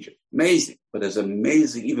left Egypt. Amazing. But there's an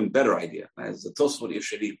amazing, even better idea. As the Tosfot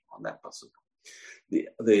Yesharim on that pasuk.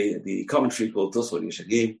 The commentary called Tosfot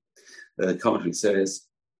Yesharim, the commentary says,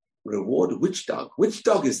 reward which dog? Which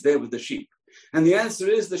dog is there with the sheep? And the answer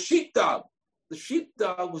is the sheepdog. The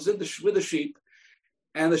sheepdog was with the sheep,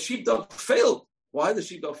 and the sheepdog failed. Why the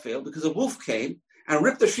sheepdog failed? Because a wolf came and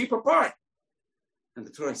ripped the sheep apart. And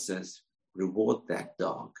the Torah says, reward that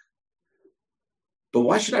dog. But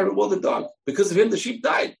why should I reward the dog? Because of him, the sheep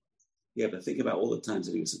died. Yeah, but think about all the times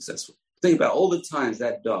that he was successful. Think about all the times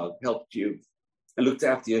that dog helped you and looked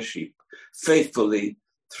after your sheep faithfully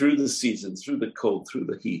through the season, through the cold, through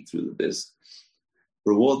the heat, through this.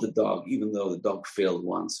 Reward the dog, even though the dog failed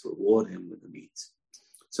once. Reward him with the meat.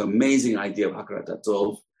 So amazing idea of hakarat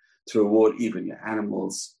hatov, to reward even your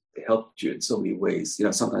animals. They helped you in so many ways.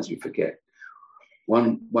 Sometimes we forget.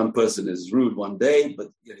 One person is rude one day,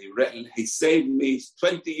 but he saved me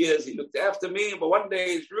 20 years. He looked after me, but one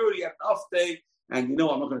day he's rude. He had an off day, and I'm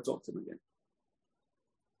not going to talk to him again.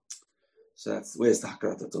 So where's the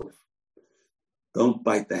hakarat hatov? Don't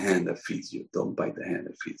bite the hand that feeds you. Don't bite the hand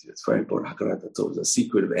that feeds you. It's very important. Hakarat hatov is a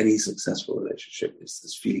secret of any successful relationship. It's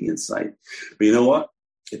this feeling inside. But you know what?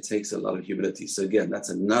 It takes a lot of humility. So again, that's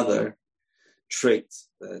another trait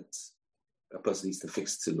that a person needs to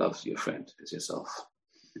fix to love your friend, is yourself.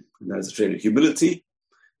 And that is a trait of humility,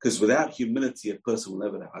 because without humility, a person will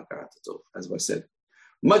never have hakarat hatov. As I said,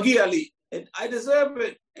 Magi Ali, I deserve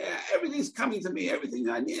it. Everything's coming to me. Everything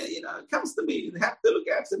I need, it comes to me. They have to look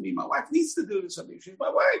after me. My wife needs to do this for me. She's my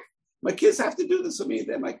wife. My kids have to do this for me.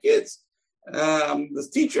 They're my kids. The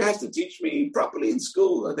teacher has to teach me properly in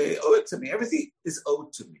school. They owe it to me. Everything is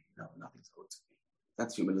owed to me. No, nothing's owed to me.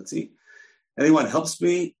 That's humility. Anyone helps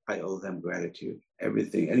me, I owe them gratitude.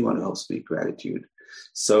 Everything, anyone who helps me, gratitude.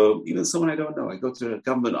 So even someone I don't know, I go to a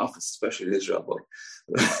government office, especially in Israel,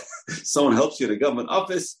 but someone helps you in a government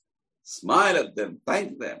office, smile at them,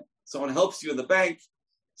 thank them. Someone helps you in the bank,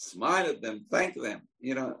 smile at them, thank them.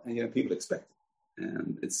 And people expect it.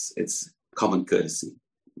 And it's common courtesy,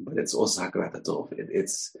 but it's also hakarat hatov.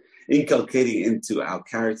 It's inculcating into our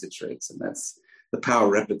character traits, and that's the power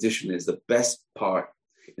of repetition is the best part.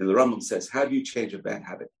 The Rambam says, how do you change a bad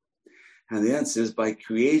habit? And the answer is by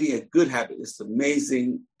creating a good habit. It's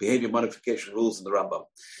amazing behavior modification rules in the Rambam.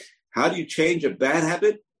 How do you change a bad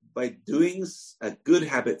habit? By doing a good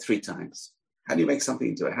habit 3 times. How do you make something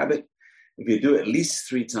into a habit? If you do it at least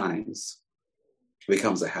 3 times, it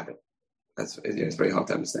becomes a habit. It's very hard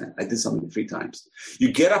to understand. I did something 3 times.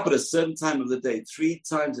 You get up at a certain time of the day, 3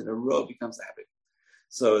 times in a row, it becomes a habit.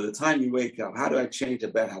 So the time you wake up, how do I change a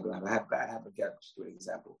bad habit? I have a bad habit. Just do an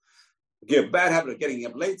example. You have a bad habit of getting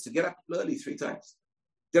up late, so get up early 3 times.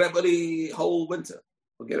 Get up early the whole winter,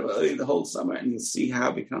 or get up early the whole summer, and you'll see how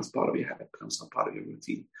it becomes part of your habit, becomes part of your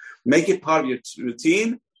routine. Make it part of your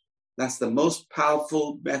routine. That's the most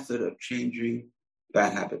powerful method of changing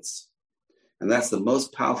bad habits. And that's the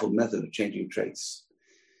most powerful method of changing traits.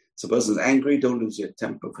 So a person's angry, don't lose your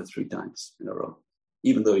temper for 3 times in a row.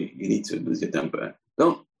 Even though you need to lose your temper,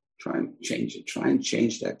 don't try and change it. Try and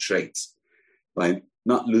change that trait by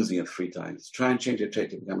not losing it 3 times. Try and change your trait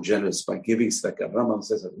to become generous by giving tzedakah. Rambam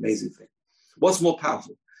says an amazing thing. What's more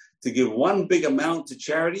powerful? To give one big amount to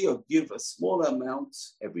charity or give a smaller amount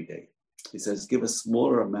every day? He says, give a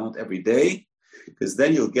smaller amount every day, because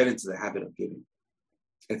then you'll get into the habit of giving.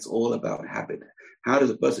 It's all about habit. How does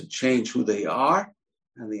a person change who they are?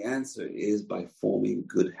 And the answer is by forming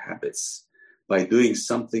good habits, by doing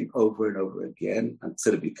something over and over again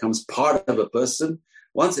until it becomes part of a person.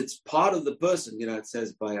 Once it's part of the person, it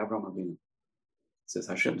says by Abraham Avinu,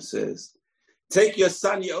 Hashem says, take your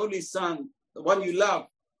son, your only son, the one you love,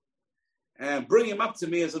 and bring him up to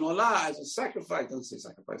me as an olah, as a sacrifice. Don't say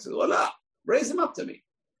sacrifice, as olah. Raise him up to me.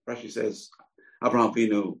 Rashi says, Abraham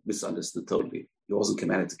Avinu misunderstood totally. He wasn't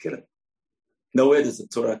commanded to kill him. Nowhere does the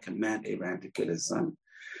Torah command Abraham to kill his son.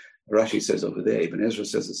 Rashi says over there, Ibn Ezra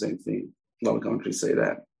says the same thing. A lot of commentaries say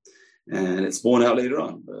that. And it's borne out later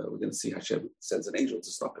on. We're going to see Hashem sends an angel to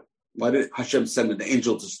stop him. Why did Hashem send an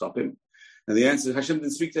angel to stop him? And the answer is Hashem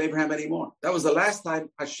didn't speak to Abraham anymore. That was the last time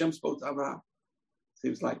Hashem spoke to Abraham.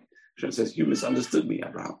 Seems like Hashem says, you misunderstood me,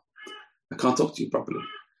 Abraham. I can't talk to you properly.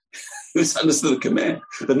 You misunderstood the command.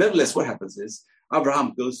 But nevertheless, what happens is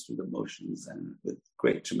Abraham goes through the motions and with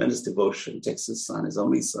great, tremendous devotion, takes his son, his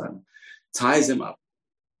only son, ties him up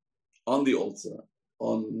on the altar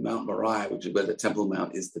on Mount Moriah, which is where the Temple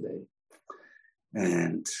Mount is today.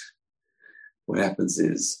 And what happens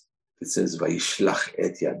is, it says, Vayishlach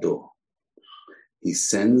et yado. He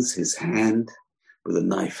sends his hand with a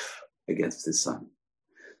knife against his son.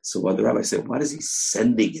 So what the rabbi said, why is he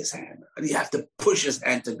sending his hand? Why do you have to push his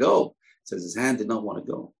hand to go? It says his hand did not want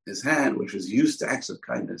to go. His hand, which was used to acts of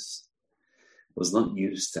kindness, was not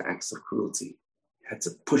used to acts of cruelty. He had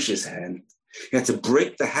to push his hand. He had to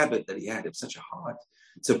break the habit that he had. It was such a heart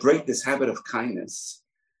to break this habit of kindness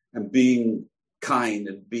and being kind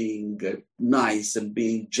and being nice and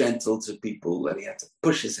being gentle to people, that he had to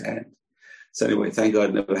push his hand. So anyway, thank God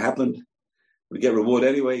it never happened. We get reward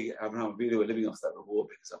anyway. Abraham really were living off that reward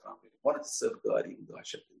because Abraham really wanted to serve God, even though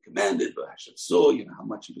Hashem didn't command it, but Hashem saw, how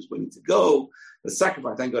much he was willing to go. The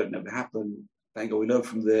sacrifice, thank God it never happened. Thank God we know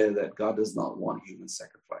from there that God does not want human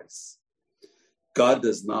sacrifice. God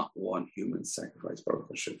does not want human sacrifice. Baruch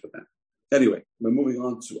Hashem for that. Anyway, we're moving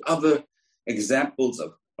on to other examples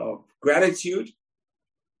of gratitude.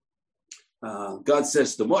 God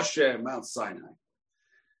says to Moshe, Mount Sinai,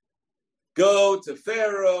 go to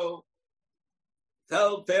Pharaoh,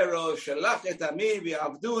 tell Pharaoh, Shalach et ami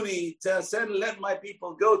v'avduni, send, let my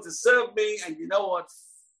people go to serve me. And you know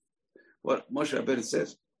what Moshe Rabbeinu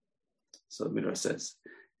says? So the Midrash says,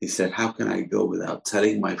 he said, how can I go without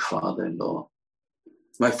telling my father-in-law?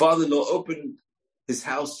 My father-in-law opened his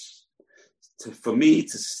house for me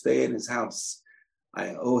to stay in his house.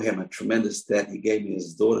 I owe him a tremendous debt. He gave me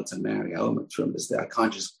his daughter to marry. I owe him a tremendous debt. I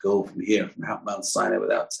can't just go from here, from Mount Sinai,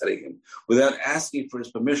 without telling him, without asking for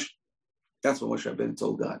his permission. That's what Moshe Rabbeinu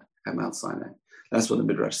told God at Mount Sinai. That's what the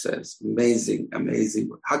Midrash says. Amazing,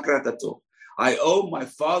 amazing. Hakratato. I owe my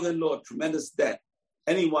father-in-law a tremendous debt.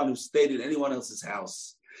 Anyone who stayed in anyone else's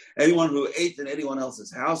house, anyone who ate in anyone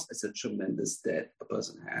else's house, it's a tremendous debt a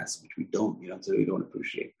person has, which we don't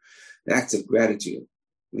appreciate. The acts of gratitude.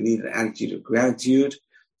 We need an attitude of gratitude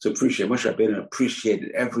to appreciate. Moshe Rabbeinu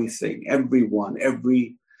appreciated everything, everyone,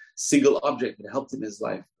 every single object that helped in his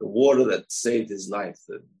life. The water that saved his life,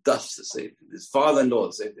 the dust that saved him, his father-in-law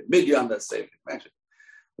that saved him, Midian that saved him.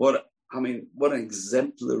 Imagine what an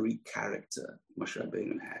exemplary character Moshe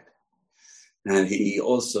Rabbeinu had. And he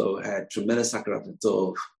also had tremendous hakarat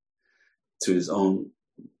tov to his own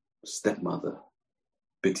stepmother,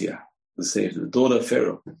 Bitya, the saved him, the daughter of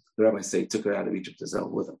Pharaoh. The rabbis say he took her out of Egypt as well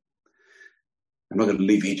with him. I'm not going to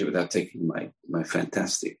leave Egypt without taking my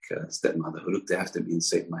fantastic stepmother who looked after me and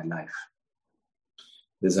saved my life.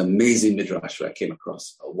 There's an amazing midrash where I came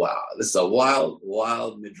across. Oh, wow, this is a wild,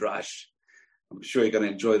 wild midrash. I'm sure you're going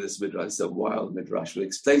to enjoy this midrash. It's a wild midrash. It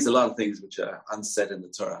explains a lot of things which are unsaid in the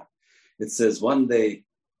Torah. It says one day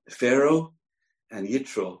Pharaoh and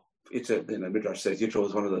Yitro, the midrash says Yitro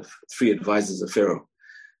was one of the three advisors of Pharaoh.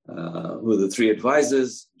 Who are the three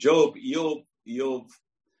advisors? Job, Eob,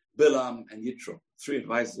 Bilam, and Yitro. Three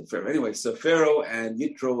advisors of Pharaoh. Anyway, so Pharaoh and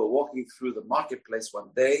Yitro were walking through the marketplace one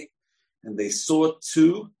day, and they saw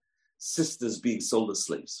two sisters being sold as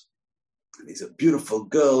slaves. And these are beautiful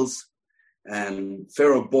girls, and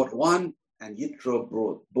Pharaoh bought one, and Yitro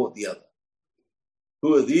bought the other.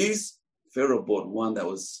 Who are these? Pharaoh bought one that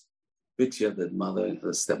was Bitya,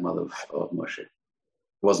 the stepmother of Moshe. It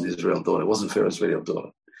wasn't his real daughter. It wasn't Pharaoh's real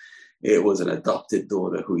daughter. It was an adopted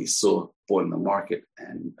daughter who he saw bought in the market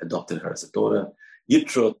and adopted her as a daughter.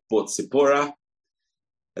 Yitro bought Zipporah,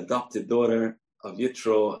 adopted daughter of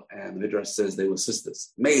Yitro, and the Midrash says they were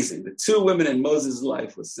sisters. Amazing. The two women in Moses'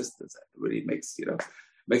 life were sisters. That really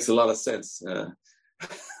makes a lot of sense.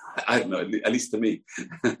 I don't know, at least to me,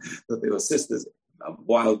 that they were sisters. A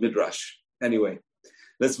wild Midrash. Anyway,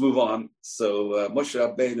 let's move on. So Moshe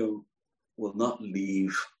Rabbeinu will not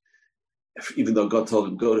leave, even though God told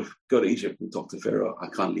him, go to Egypt and talk to Pharaoh. I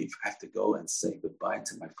can't leave. I have to go and say goodbye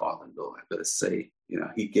to my father-in-law. I better say,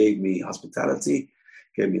 he gave me hospitality,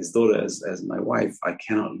 gave me his daughter as my wife. I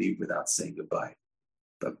cannot leave without saying goodbye.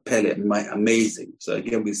 But Pele, amazing. So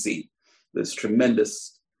again, we see this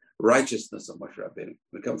tremendous righteousness of Moshe Rabbeinu.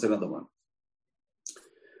 We come to another one.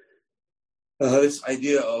 This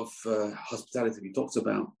idea of hospitality we talked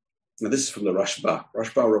about. Now, this is from the Rashba.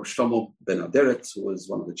 Rashba, Rav Shlomo ben Aderet, who was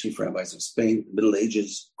one of the chief rabbis of Spain, Middle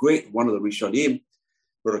Ages, one of the Rishonim.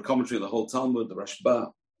 wrote a commentary on the whole Talmud, the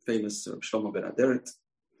Rashba, famous Shlomo ben Aderet.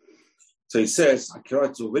 So he says,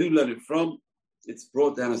 Akiratu, where do you learn it from? It's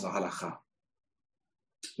brought down as a halakha.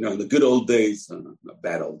 In the good old days, not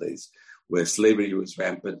bad old days, where slavery was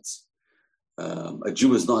rampant, a Jew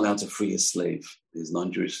was not allowed to free a slave, his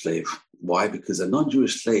non-Jewish slave. Why? Because a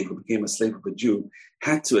non-Jewish slave who became a slave of a Jew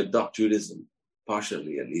had to adopt Judaism,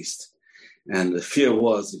 partially at least. And the fear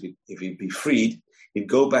was if he'd be freed, he'd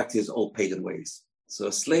go back to his old pagan ways. So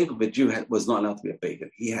a slave of a Jew was not allowed to be a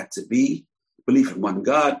pagan. He had to believe in one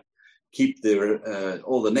God, keep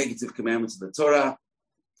all the negative commandments of the Torah.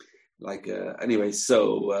 So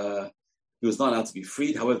he was not allowed to be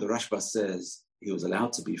freed. However, the Rashba says he was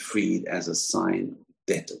allowed to be freed as a sign of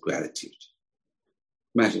debt of gratitude.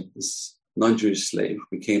 Imagine this non-Jewish slave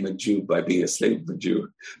became a Jew by being a slave of a Jew.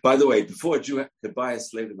 By the way, before a Jew could buy a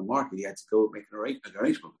slave in the market, he had to go make an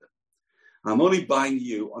arrangement with them. I'm only buying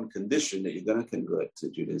you on condition that you're going to convert to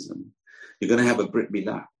Judaism. You're going to have a Brit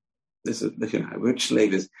Milah. This is, which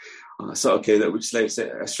slave is, the which slave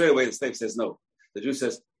says, straight away the slave says no. The Jew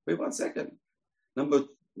says, wait 1 second. Number,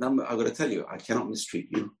 I'm going to tell you, I cannot mistreat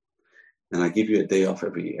you. And I give you a day off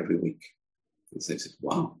every week. And the slave says,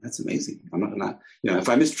 wow, that's amazing. I'm not going to, if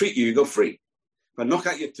I mistreat you, you go free. If I knock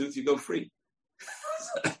out your tooth, you go free.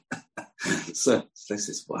 So the slave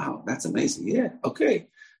says, wow, that's amazing. Yeah, okay.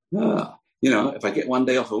 If I get 1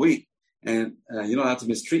 day off a week and you don't have to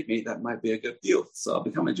mistreat me, that might be a good deal. So I'll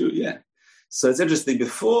become a Jew, yeah. So it's interesting.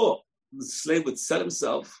 Before the slave would sell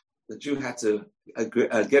himself, the Jew had to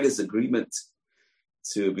get his agreement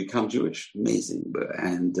to become Jewish. Amazing.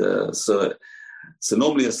 And so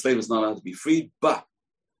normally a slave is not allowed to be freed, but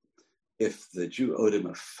if the Jew owed him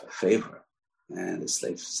a favor and the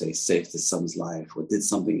slave, say, saved his son's life or did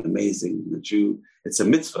something amazing, the Jew, it's a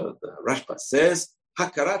mitzvah. The Rashba says,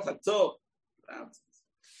 Hakarat hatov.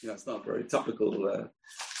 It's not very topical,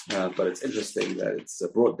 but it's interesting that it's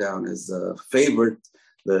brought down as a favor.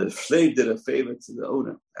 The slave did a favor to the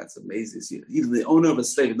owner. That's amazing. See, even the owner of a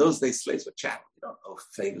slave, in those days, slaves were chattel. You don't owe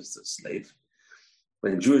favors to a slave.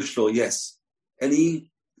 But in Jewish law, yes,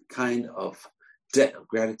 any kind of debt of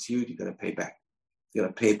gratitude, you got to pay back. You got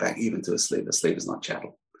to pay back even to a slave. A slave is not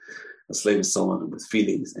chattel. A slave is someone with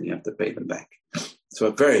feelings, and you have to pay them back. So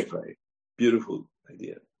a very, very beautiful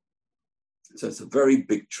idea. So it's a very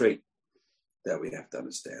big trait that we have to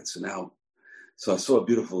understand. So I saw a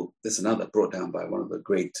beautiful, this and another brought down by one of the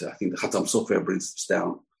great, I think the Khatam Sofer brings this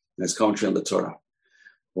down in his commentary on the Torah.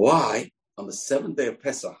 Why, on the 7th day of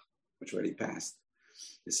Pesach, which already passed,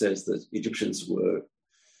 it says that Egyptians were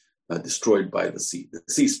destroyed by the sea. The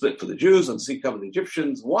sea split for the Jews and the sea covered the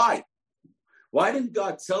Egyptians. Why? Why didn't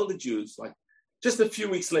God tell the Jews, like just a few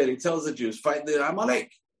weeks later, he tells the Jews, fight the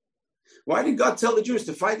Amalek. Why did God tell the Jews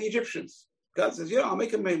to fight the Egyptians? God says, I'll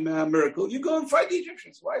make a miracle. You go and fight the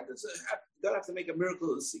Egyptians. Why does God have to make a miracle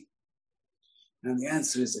of the sea? And the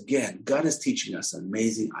answer is, again, God is teaching us an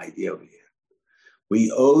amazing idea over here.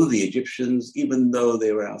 We owe the Egyptians, even though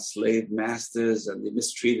they were our slave masters and they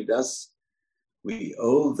mistreated us, we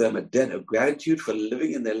owe them a debt of gratitude for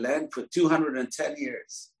living in their land for 210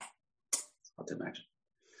 years. It's hard to imagine.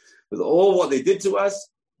 With all what they did to us,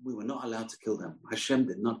 we were not allowed to kill them. Hashem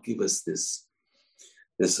did not give us this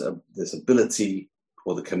ability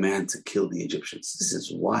or the command to kill the Egyptians. This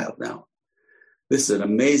is wild now. This is an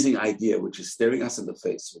amazing idea which is staring us in the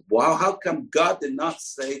face. Wow, how come God did not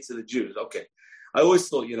say to the Jews, okay, I always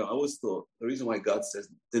thought the reason why God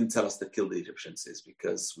didn't tell us to kill the Egyptians is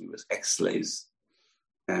because we were ex-slaves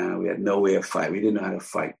and we had no way of fighting. We didn't know how to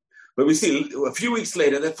fight. But we see a few weeks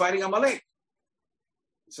later, they're fighting Amalek.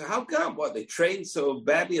 So how come? What, they trained so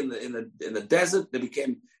badly in the desert? They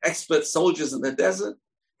became expert soldiers in the desert?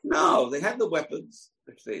 No, they had the weapons,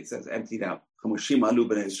 which it says emptied out. They came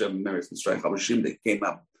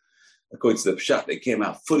out, according to the Pshat, they came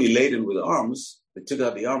out fully laden with arms. They took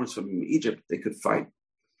out the arms from Egypt. They could fight.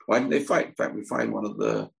 Why didn't they fight? In fact, we find one of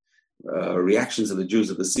the reactions of the Jews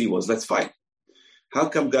of the sea was, let's fight. How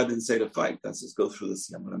come God didn't say to fight? God says, go through the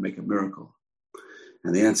sea. I'm going to make a miracle.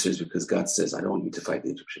 And the answer is because God says, I don't want you to fight the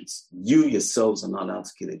Egyptians. You yourselves are not allowed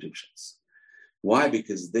to kill the Egyptians. Why?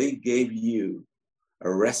 Because they gave you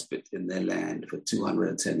a respite in their land for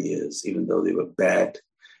 210 years, even though they were bad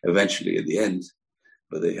eventually at the end.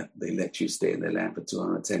 But they let you stay in their land for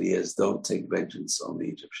 210 years. Don't take vengeance on the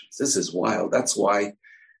Egyptians. This is wild. That's why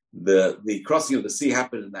the crossing of the sea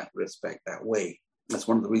happened in that respect, that way. That's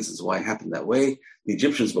one of the reasons why it happened that way. The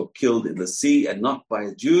Egyptians were killed in the sea and not by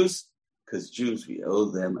the Jews, because Jews, we owe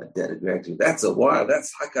them a debt of gratitude. That's a wild,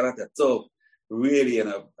 that's hakarat hatov. Really,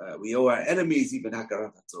 we owe our enemies even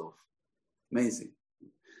hakarat hatov. Amazing.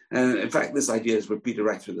 And in fact, this idea is repeated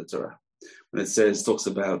right through the Torah. And talks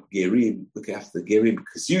about Gerim, look after the Gerim,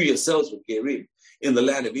 because you yourselves were Gerim in the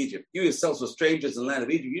land of Egypt. You yourselves were strangers in the land of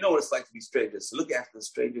Egypt. You know what it's like to be strangers. So look after the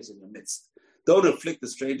strangers in your midst. Don't afflict the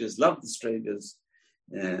strangers, love the strangers.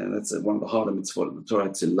 And that's one of the harder mitzvot of the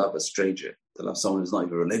Torah, to love a stranger, to love someone who's not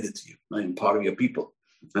even related to you, not even part of your people.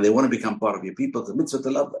 And they want to become part of your people. It's a mitzvah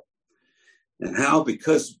to love them. And how?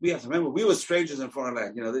 Because we have to remember, we were strangers in foreign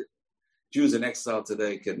land. You know, the Jews in exile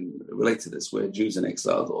today can relate to this. We're Jews in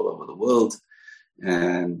exile all over the world.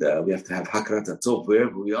 And we have to have hakarat hatov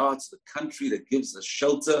wherever we are. It's the country that gives us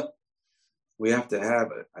shelter. We have to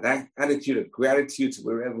have an attitude of gratitude to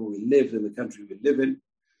wherever we live in the country we live in.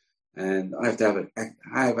 And I have to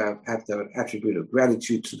have an attribute of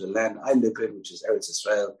gratitude to the land I live in, which is Eretz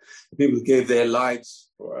Israel. The people who gave their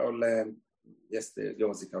lives for our land. Yes, the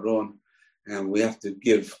Yom HaZikaron. And we have to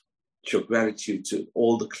show gratitude to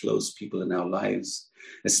all the close people in our lives,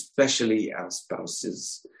 especially our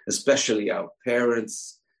spouses, especially our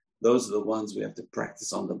parents. Those are the ones we have to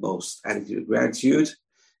practice on the most, attitude of gratitude.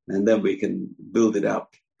 And then we can build it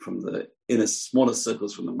up from the inner, smaller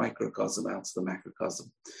circles, from the microcosm out to the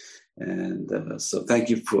macrocosm. And so thank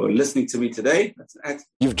you for listening to me today.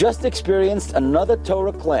 You've just experienced another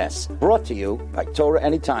Torah class brought to you by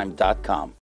TorahAnytime.com.